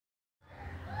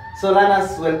So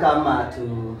learners, welcome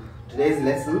to today's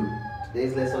lesson. We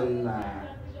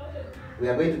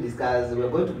are going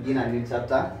to begin a new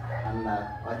chapter, and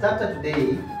our chapter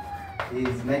today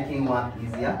is making work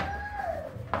easier.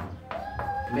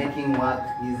 Making work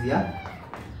easier.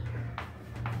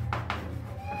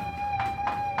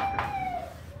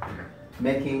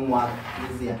 Making work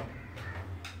easier.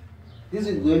 This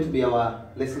is going to be our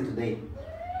lesson today.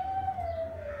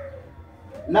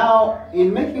 Now,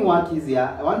 in making work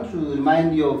easier, I want to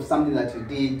remind you of something that you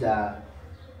did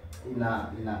in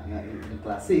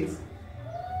class 6.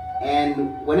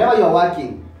 And whenever you are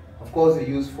working, of course, you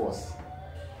use force.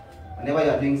 Whenever you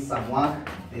are doing some work,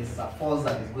 there's a force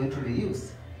that is going to be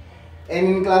used. And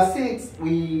in class 6,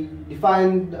 we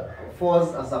defined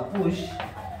force as a push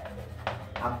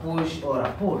or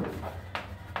a pull.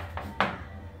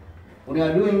 When you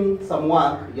are doing some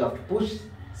work, you have to push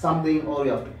something or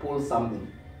you have to pull something.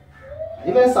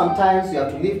 Even sometimes you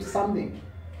have to lift something.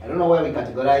 I don't know why we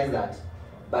categorize that,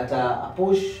 but a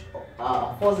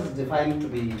force is defined to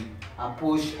be a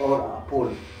push or a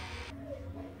pull.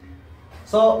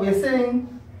 So we're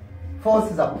saying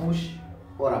force is a push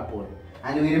or a pull.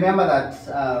 And we remember that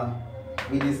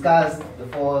we discussed the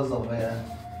force of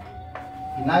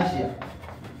inertia.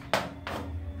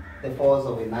 The force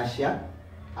of inertia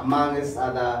amongst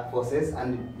other forces,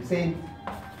 and we said,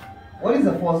 what is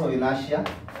the force of inertia?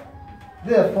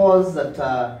 This is a force that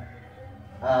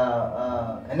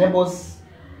enables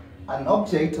an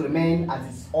object to remain at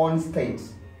its own state,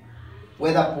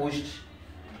 whether pushed,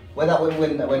 when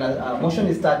a motion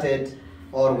is started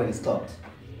or when it's stopped.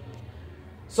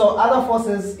 So other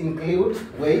forces include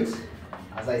weight,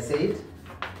 as I said.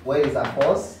 Weight is a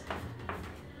force.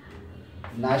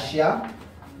 Inertia.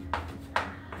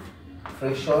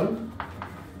 Friction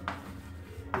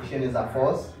is a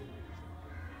force.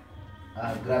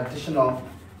 Gravitational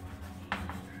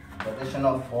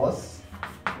force,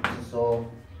 so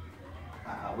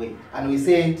weight. And we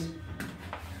said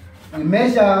we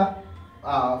measure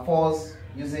force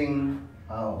using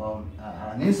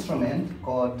an instrument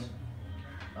called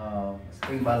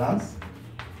spring balance,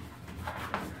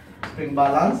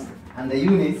 and the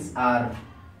units are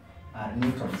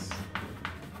newtons.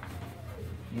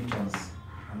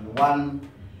 And 1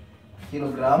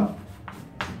 kilogram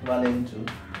is equivalent to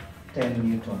 10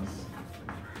 newtons.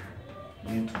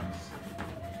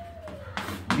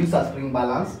 Use a spring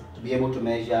balance to be able to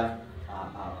measure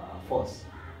force.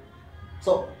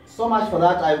 So much for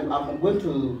that. I'm going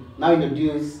to now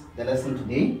introduce the lesson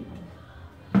today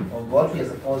of what we are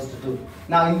supposed to do.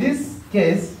 Now, in this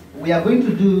case, we are going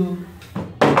to do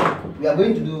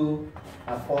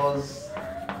a force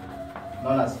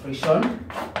known as friction.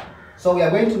 So we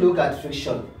are going to look at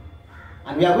friction,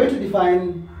 and we are going to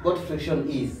define what friction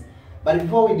is. But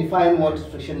before we define what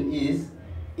friction is,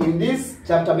 in this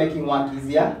chapter, making work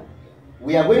easier,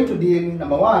 we are going to deal,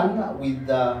 number one, with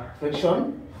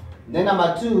friction. Then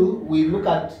number two, we look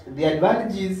at the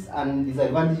advantages and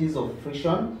disadvantages of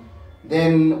friction.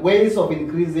 Then ways of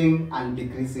increasing and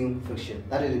decreasing friction.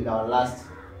 That will be our last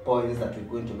points that we're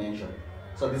going to mention.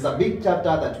 So this is a big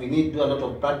chapter that we need to do a lot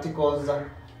of practicals,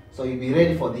 so you'll be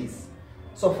ready for this.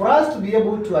 So for us to be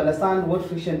able to understand what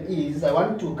friction is, I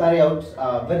want to carry out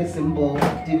a very simple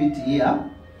activity here.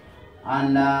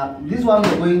 And this one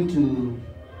we're going to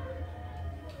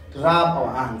rub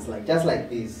our hands, just like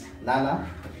this. Lana,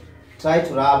 try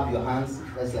to rub your hands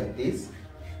just like this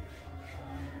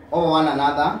over one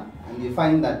another, and you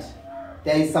find that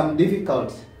there is some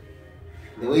difficulty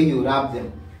the way you rub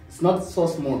them. It's not so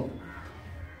smooth.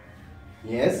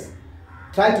 Yes.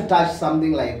 Try to touch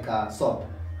something like soap,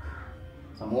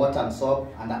 some water and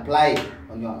soap, and apply it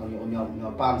on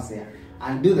your palms here,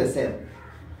 and do the same.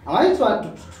 I want you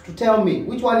to tell me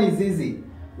which one is easy,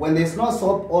 when there's no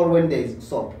soap or when there is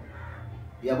soap.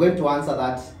 We are going to answer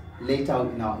that later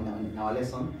in our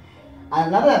lesson.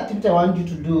 Another activity I want you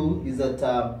to do is that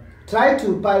try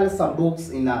to pile some books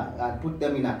and put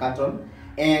them in a carton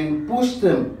and push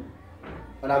them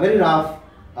on a very rough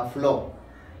floor,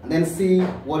 and then see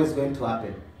what is going to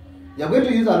happen. You are going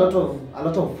to use a lot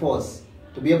of force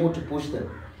to be able to push them.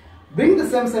 Bring the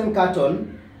same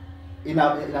carton in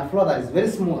a floor that is very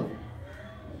smooth,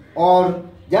 or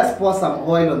just pour some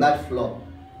oil on that floor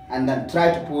and then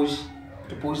try to push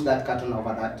that carton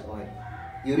over that oil.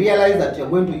 You realize that you're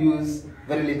going to use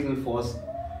very little force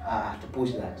to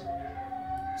push that.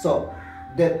 So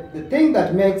the thing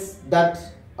that makes that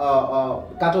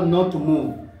carton not to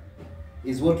move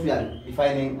is what we are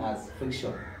defining as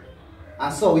friction.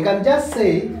 And so we can just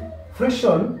say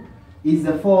friction is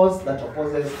the force that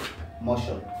opposes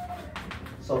motion.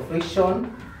 So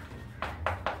friction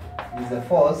is the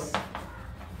force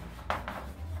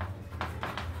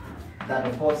that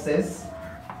opposes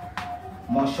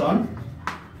motion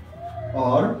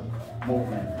or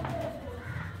movement.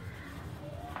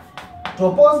 To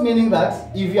oppose meaning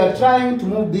that if you are trying to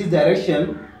move this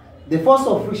direction, the force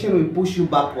of friction will push you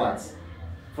backwards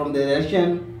from the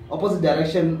direction, opposite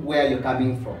direction where you're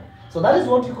coming from. So that is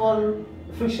what you call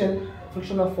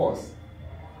frictional force.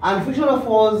 And frictional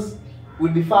force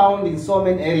will be found in so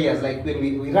many areas, like when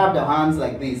we rub the hands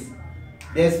like this.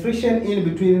 There's friction in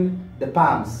between the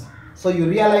palms. So you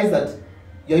realize that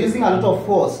you're using a lot of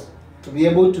force to be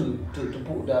able to move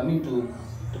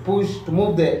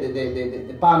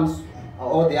the palms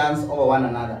or the hands over one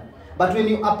another. But when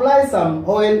you apply some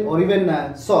oil or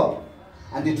even soap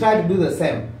and you try to do the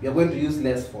same, you're going to use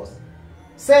less force.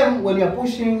 Same when you're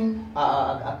pushing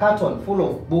a carton full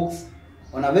of books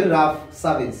on a very rough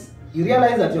surface. You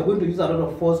realize that you're going to use a lot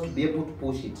of force to be able to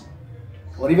push it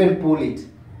or even pull it.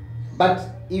 But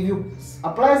if you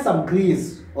apply some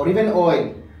grease or even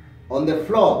oil on the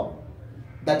floor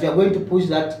that you're going to push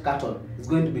that carton, it's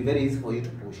going to be very easy for you to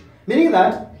push. Meaning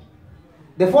that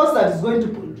the force that is going to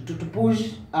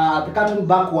push the carton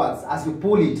backwards as you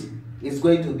pull it is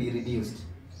going to be reduced.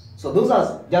 So those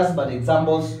are just but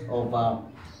examples of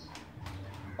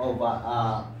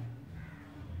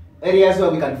areas where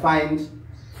we can find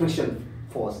friction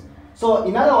force. So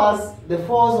in other words, the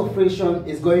force of friction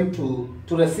is going to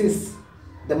resist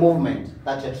the movement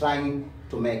that you're trying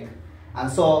to make.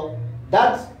 And so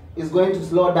that is going to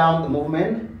slow down the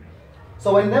movement.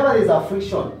 So whenever there is a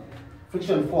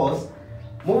friction force,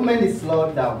 movement is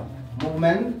slowed down.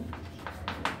 Movement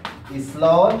is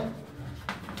slowed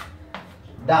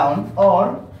down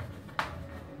or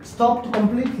stopped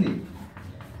completely.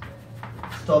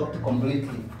 Stopped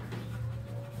completely.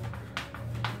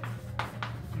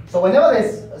 So whenever there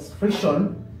is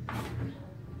friction,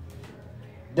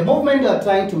 the movement you are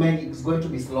trying to make is going to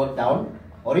be slowed down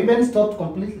or even stopped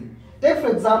completely. Take for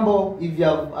example, if you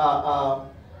have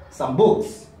some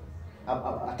books,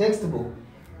 a textbook,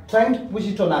 trying to push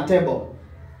it on a table.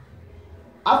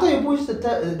 After you push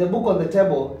the book on the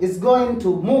table, it's going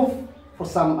to move for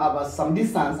some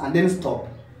distance and then stop.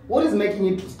 What is making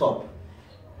it to stop?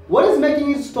 What is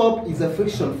making it stop is a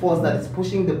friction force that is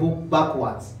pushing the book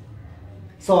backwards.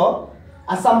 So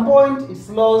at some point it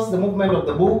slows the movement of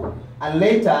the book and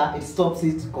later it stops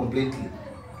it completely.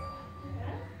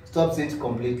 Stops it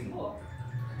completely.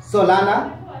 So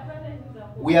Lana,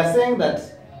 we are saying that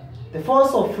the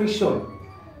force of friction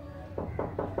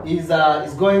is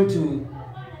going to,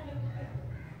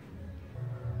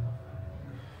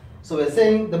 so we're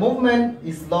saying the movement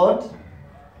is slowed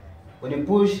when you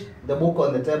push the book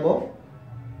on the table,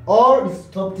 or it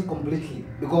stopped it completely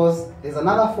because there's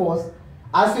another force.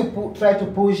 As you try to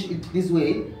push it this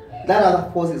way, that other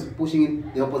force is pushing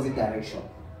it the opposite direction.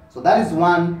 So that is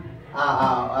one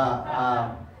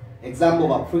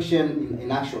example of friction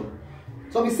in action.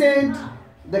 So we said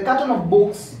the carton of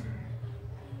books,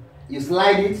 you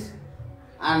slide it,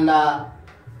 and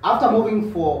after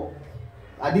moving for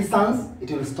a distance,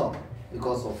 it will stop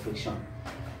because of friction.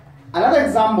 Another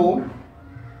example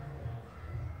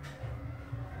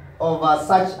of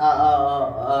such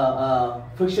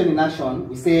friction in action,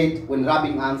 we said when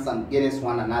rubbing hands against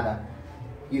one another,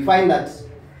 you find that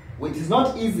it is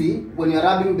not easy when you're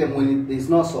rubbing them when there is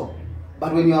no soap.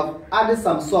 But when you have added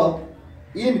some soap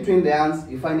in between the hands,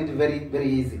 you find it very, very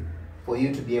easy for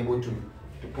you to be able to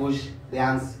push the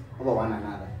hands over one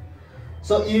another.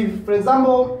 So if, for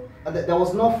example, there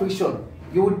was no friction,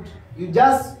 you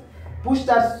just push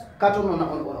that carton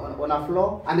on a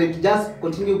floor and it just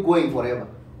continue going forever.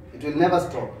 It will never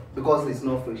stop because there is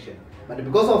no friction. But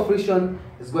because of friction,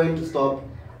 it's going to stop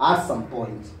at some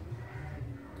point.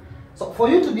 So for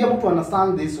you to be able to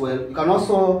understand this well, you can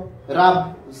also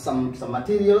rub some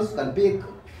materials. You can pick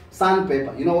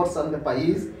sandpaper. You know what sandpaper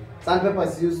is? Sandpaper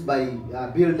is used by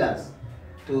builders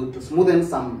to smoothen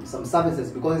some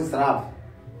surfaces because it's rough.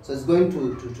 So it's going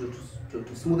to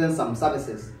smoothen some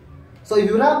surfaces. So if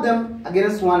you rub them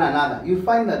against one another, you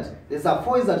find that there's a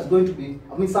force that is going to be,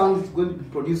 sound is going to be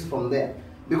produced from there.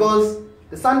 Because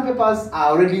the sandpapers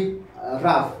are already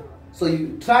rough. So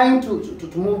you trying to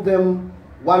move them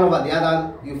one over the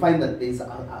other, you find that there's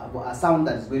a sound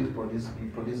that is going to be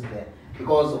produced there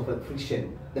because of the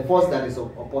friction, the force that is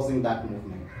opposing that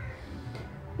movement.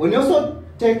 When you also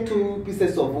take two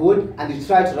pieces of wood and you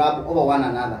try to rub over one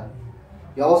another,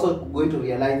 you're also going to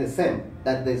realize the same,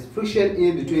 that there's friction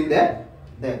in between the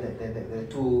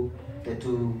two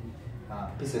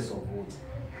pieces of wood.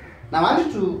 Now I want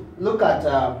you to look at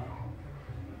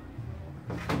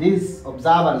these,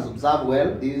 observe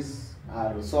well. These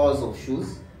are the soles of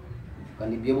shoes.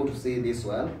 Can you be able to see this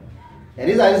well? There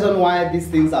is a reason why these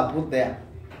things are put there.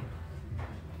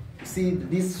 You see,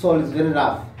 this soil is very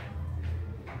rough.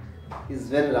 It's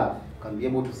very rough. You can be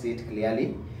able to see it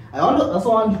clearly. I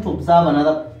also want you to observe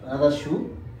another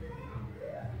shoe.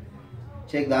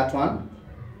 Check that one.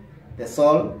 The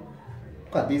sole.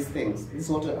 Look at these things. This is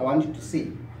what I want you to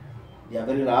see. They are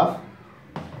very rough.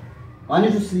 I want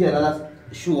you to see another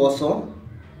shoe also.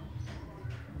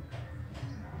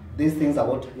 These things are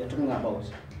what we are talking about.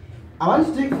 I want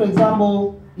you to take, for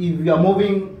example, if you are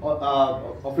moving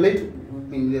of late,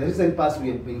 in the recent past, we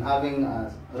have been having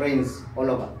rains all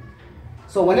over.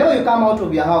 So whenever you come out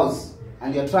of your house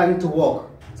and you're trying to walk,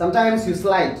 sometimes you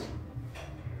slide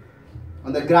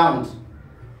on the ground.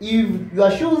 If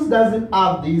your shoes doesn't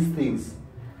have these things,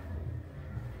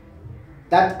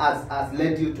 that has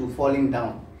led you to falling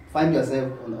down. Find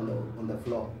yourself on the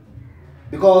floor.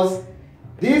 Because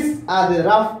these are the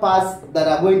rough parts that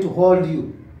are going to hold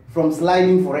you from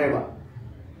sliding forever.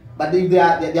 But if they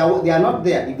are not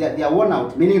there, if they are worn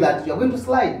out, meaning that you are going to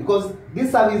slide, because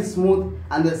this surface is smooth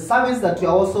and the surface that you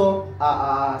are also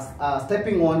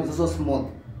stepping on is also smooth.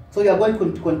 So you are going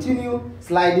to continue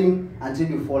sliding until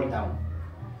you fall down.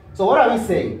 So what are we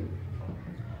saying?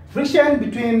 Friction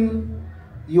between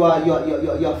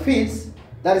your feet,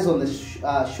 that is on the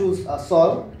shoes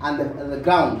sole, and the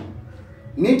ground,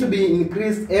 need to be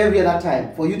increased every other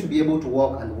time for you to be able to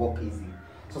walk and walk easy.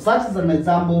 So such is an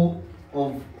example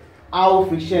of how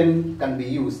friction can be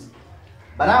used.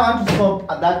 But I want to stop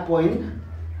at that point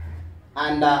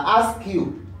and ask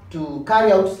you to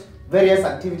carry out various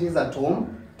activities at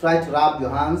home. Try to rub your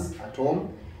hands at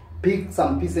home. Pick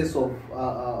some pieces of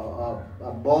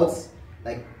boards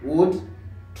like wood.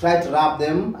 Try to rub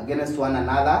them against one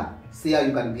another. See how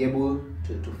you can be able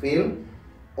to feel.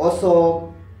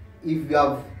 Also, if you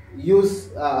have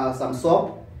used some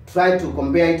soap, try to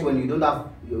compare it when you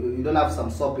don't have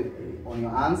some soap on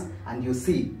your hands, and you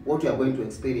see what you are going to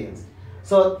experience.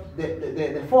 So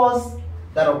the force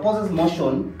that opposes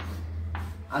motion,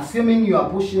 assuming you are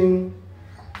pushing,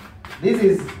 this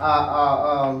is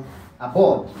a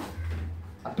board,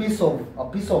 a piece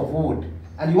of wood,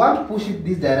 and you want to push it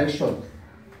this direction.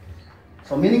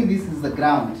 So meaning this is the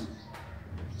ground.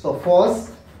 So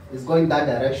force is going that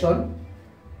direction.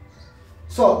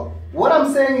 So what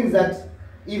I'm saying is that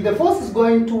if the force is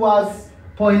going towards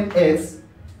point X,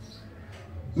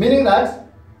 meaning that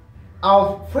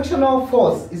our frictional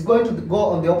force is going to go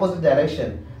on the opposite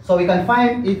direction. So we can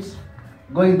find it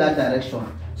going that direction.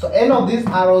 So any of these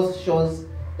arrows shows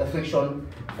the friction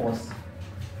force.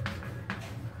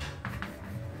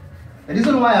 The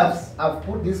reason why I've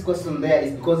put this question there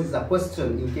is because it's a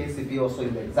question in KCP also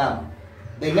in the exam.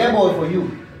 The label for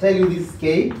you, tell you this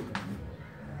K,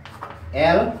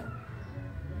 L,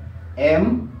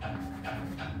 M,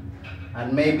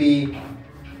 and maybe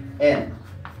N.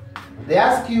 They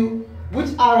ask you which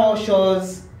arrow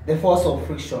shows the force of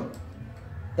friction.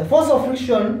 The force of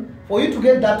friction, for you to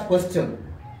get that question,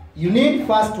 you need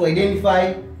first to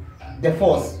identify the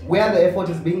force, where the effort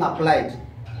is being applied.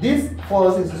 This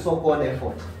force is also called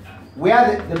effort.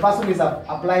 Where the person is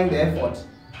applying the effort.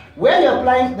 Where you're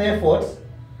applying the effort,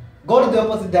 go to the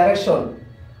opposite direction.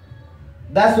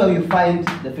 That's where you find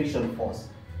the friction force.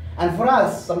 And for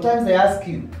us, sometimes they ask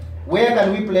you, where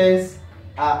can we place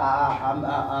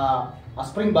a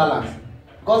spring balance?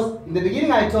 Because in the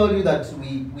beginning I told you that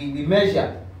we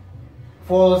measure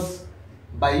force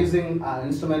by using an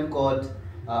instrument called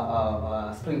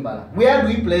spring balance. Where do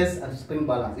we place a spring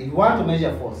balance if you want to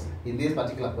measure force in this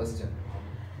particular question?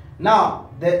 Now,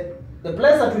 the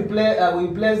place that we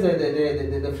place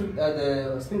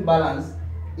the spring balance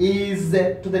is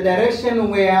to the direction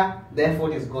where the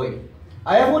effort is going.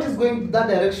 Our effort is going to that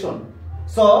direction.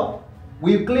 So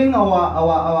we clean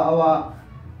our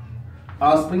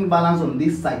spring balance on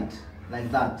this side,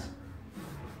 like that.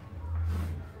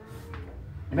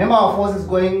 Remember, our force is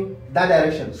going that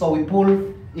direction, so we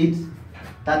pull it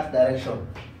that direction.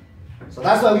 So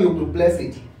that's why we place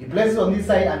it. You place it on this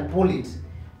side and pull it,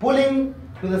 pulling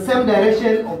to the same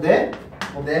direction of the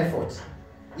effort.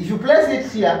 If you place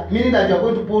it here, meaning that you are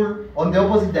going to pull on the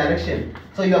opposite direction,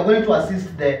 so you are going to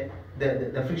assist the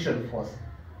friction force.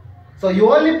 So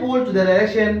you only pull to the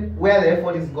direction where the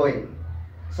effort is going.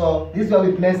 So this is where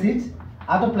we place it.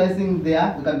 After placing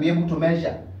there, we can be able to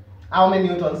measure how many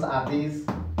newtons are these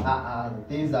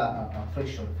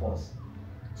friction force.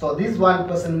 So this one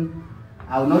person,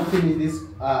 I will not finish this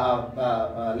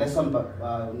lesson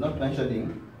not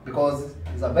mentioning, because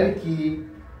it's a very key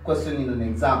question in an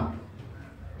exam.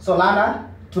 So Lana,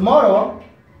 tomorrow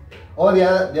or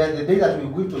the day that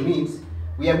we're going to meet,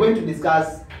 we are going to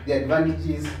discuss the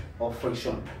advantages of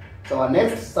friction. So our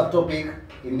next subtopic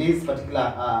in this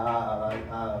particular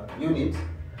unit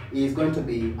is going to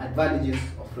be advantages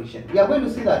of friction. We are going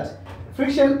to see that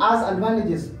friction has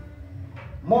advantages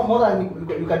more than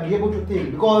you can be able to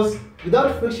think, because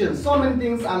without friction so many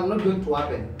things are not going to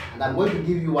happen. And I'm going to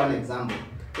give you one example.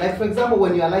 Like for example,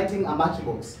 when you are lighting a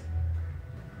matchbox.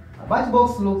 A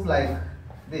matchbox looks like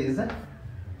this.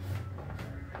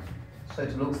 So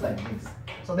it looks like this.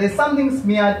 So there's something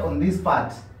smeared on this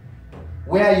part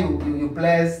where you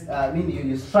place,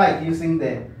 you strike using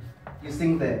the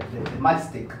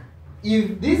matchstick.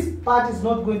 If this part is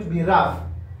not going to be rough,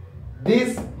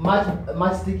 this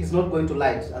matchstick is not going to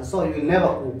light, and so you will never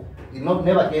cook. You will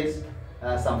never get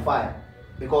some fire,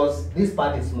 because this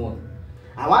part is smooth.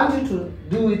 I want you to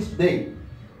do it today,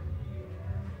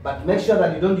 but make sure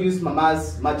that you don't use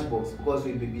Mama's matchbox, because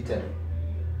you'll be beaten.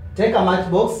 Take a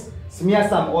matchbox, smear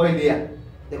some oil here,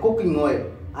 the cooking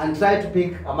oil, and try to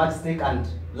pick a matchstick and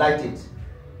light it.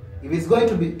 If it's going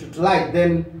to be to light,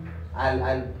 then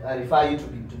I'll refer you to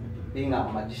being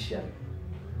a magician.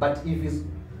 But if it's,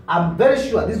 I'm very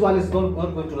sure this one is not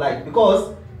going to light,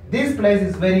 because this place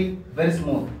is very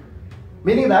smooth,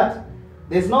 meaning that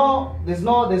there's no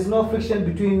friction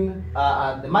between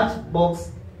the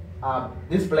matchbox,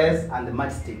 this place, and the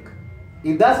matchstick.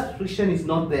 If that friction is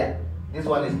not there, this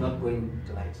one is not going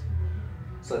to light.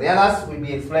 So the others will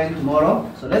be explained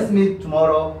tomorrow. So let's meet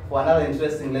tomorrow for another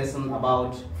interesting lesson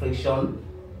about friction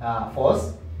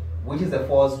force, which is the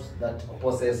force that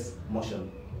opposes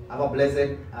motion. Have a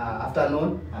blessed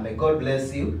afternoon, and may God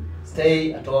bless you.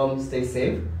 Stay at home, stay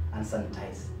safe, and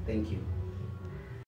sanitize. Thank you.